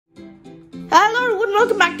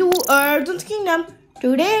welcome back to Earth's Kingdom.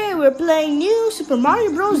 Today we're playing new Super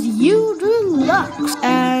Mario Bros. U Deluxe.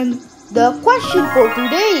 And the question for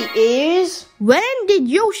today is, when did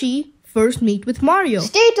Yoshi first meet with Mario?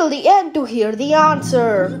 Stay till the end to hear the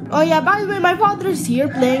answer. Oh yeah, by the way, my father is here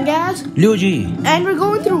playing as Luigi. And we're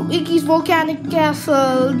going through Iggy's Volcanic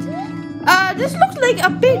Castle. This looks like a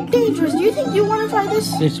bit dangerous. Do you think you want to try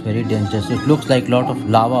this? It's very dangerous. It looks like a lot of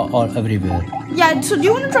lava all everywhere. Yeah, so do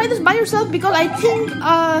you want to try this by yourself? Because I think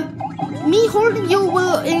me holding you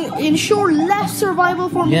will ensure less survival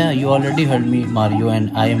for me. Yeah, you already heard me, Mario,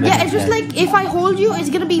 and I am very Yeah, it's just like if I hold you, it's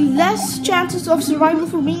gonna be less chances of survival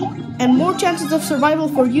for me and more chances of survival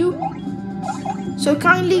for you. So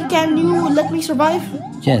kindly, can you let me survive?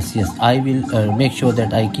 Yes, I will make sure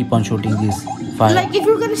that I keep on shooting these fire. Like if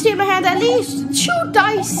you're gonna stay in my hand, at least shoot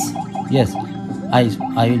dice. Yes, I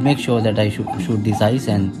will make sure that I shoot these ice,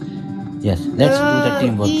 and yes, let's do the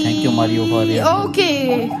teamwork. Thank you, Mario, for it.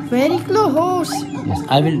 Okay, very close. Yes,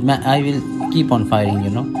 I will keep on firing.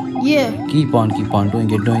 Yeah. Keep on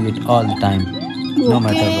doing it all the time, no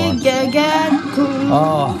matter what. Get closer.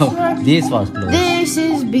 Oh, this was close. This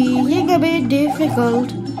is being a bit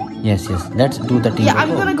difficult. Yes, let's do the teamwork. Yeah,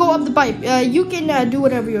 I'm gonna go up the pipe. You can do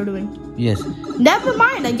whatever you're doing. Yes. Never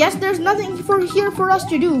mind. I guess there's nothing here for us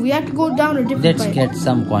to do. We have to go down a different Let's pipe. get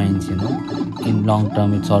some coins. In long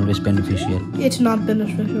term, it's always beneficial. It's not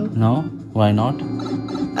beneficial. No? Why not?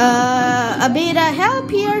 A bit of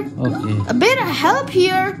help here. Okay. A bit of help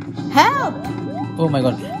here. Help! Oh my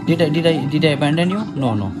God! Did I abandon you?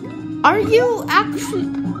 No. Are you actually?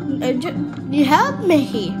 You help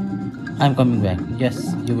me. I'm coming back.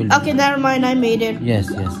 Yes, you will. Okay, never mind. I made it.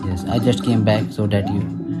 Yes. I just came back so that you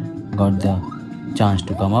got the chance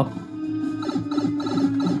to come up.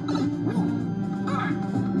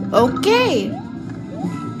 Okay.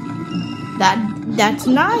 That's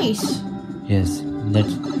nice. Yes.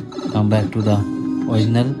 Let's come back to the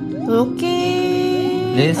original.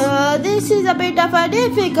 Okay. Yes. This is a bit of a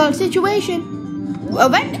difficult situation.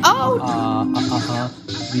 Went out.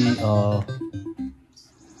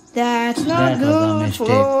 That's not good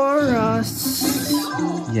for us.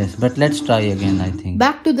 Yes, but let's try again, I think.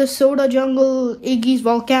 Back to the soda jungle, Iggy's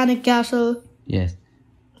Volcanic Castle. Yes.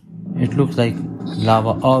 It looks like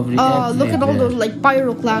lava everywhere. Look at all those like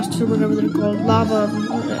pyroclasts or whatever they're called. Lava.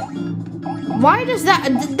 Why does that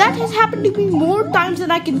has happened to me more times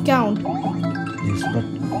than I can count. Yes, but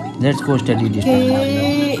let's go study this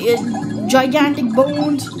time. Gigantic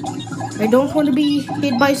bones. I don't want to be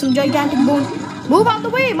hit by some gigantic bones. Move out the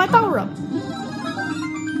way, my power up.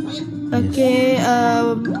 Okay,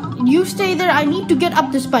 you stay there. I need to get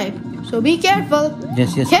up this pipe. So be careful.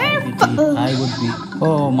 Yes. Careful. I would be.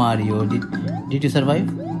 Oh, Mario, did you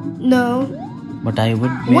survive? No. But I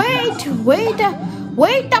would. Wait up.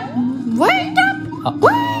 Wait.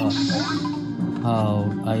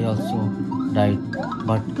 Oh, I also died.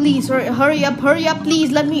 But please hurry up.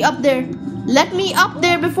 Please let me up there. Let me up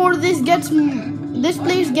there before this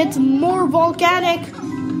place gets more volcanic.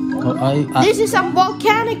 This is some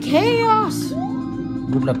volcanic chaos.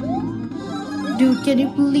 Good luck. Dude, can you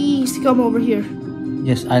please come over here?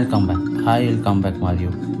 Yes, I'll come back.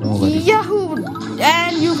 Mario. Don't worry. Yahoo!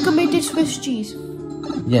 And you committed Swiss cheese.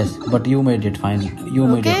 Yes, but you made it fine. You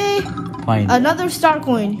made it fine. Another star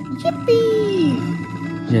coin. Yippee!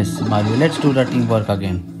 Yes, Mario. Let's do the teamwork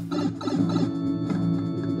again.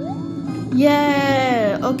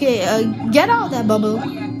 Yeah. Okay. Get out of that bubble.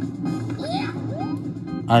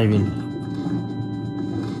 I will.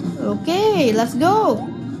 Okay, let's go.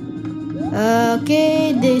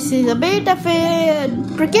 Okay, this is a bit of a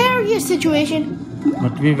precarious situation.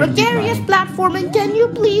 But we will precarious platforming. Can you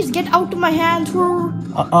please get out of my hands for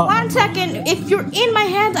 1 second? If you're in my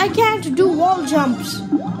hands, I can't do wall jumps.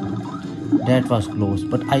 That was close,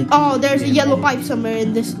 but there's a yellow pipe somewhere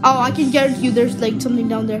in this. Oh, I can guarantee you there's like something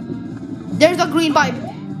down there. There's a green pipe.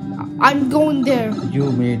 I'm going there.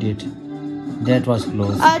 You made it. That was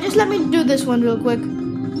close. Just let me do this one real quick.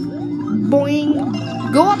 Boing.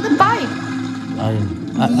 Go up the pipe.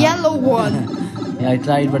 Yellow one. Yeah, I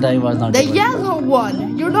tried, but I was not. The yellow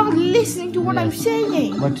one. You're not listening to what I'm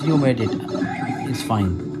saying. But you made it. It's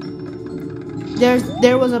fine.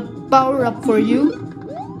 There was a power up for you.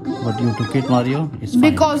 But you took it, Mario. It's fine.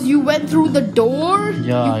 Because you went through the door.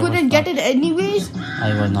 Yeah, you couldn't get it anyways.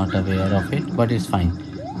 I was not aware of it, but it's fine.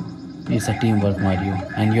 It's a teamwork, Mario,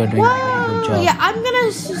 and you're doing a very good job. Yeah, I'm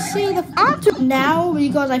gonna say the answer now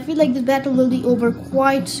because I feel like this battle will be over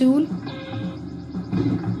quite soon.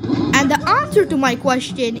 And the answer to my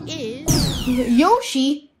question is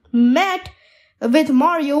Yoshi met with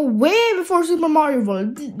Mario way before Super Mario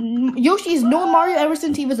World. Yoshi has known Mario ever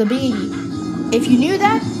since he was a baby. If you knew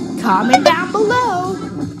that, comment down below.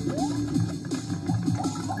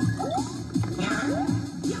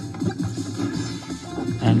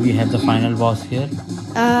 And we have the final boss here.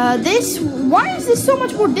 Why is this so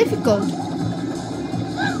much more difficult?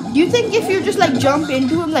 Do you think if you just like jump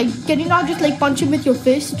into him, like, can you not just like punch him with your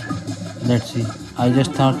fist? Let's see. I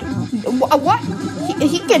just thought... What?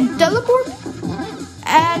 He can teleport?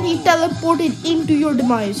 And he teleported into your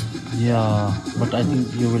demise. Yeah, but I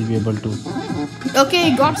think you will be able to.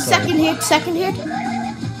 Okay, got second hit.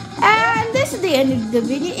 And this is the end of the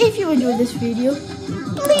video. If you enjoyed this video,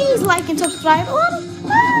 please like and subscribe.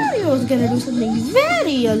 Mario's gonna do something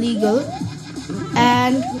very illegal.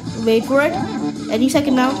 And wait for it. Any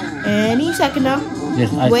second now.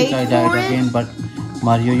 Yes, I think I died again, but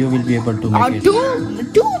Mario, you will be able to make it.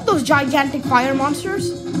 Two of those gigantic fire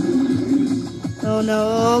monsters. Oh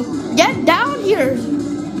no. Get down here.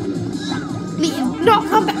 Please, no,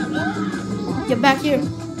 come back. Get back here.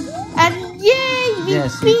 And yay, we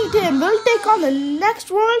beat him. We'll take on the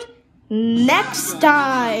next world next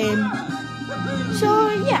time. So,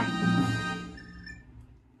 yeah.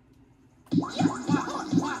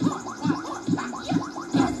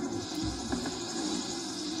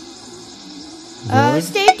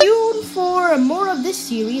 Stay tuned for more of this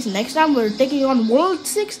series. Next time we're taking on World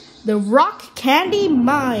 6, the Rock Candy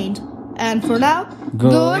Mine. And for now,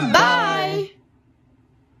 goodbye.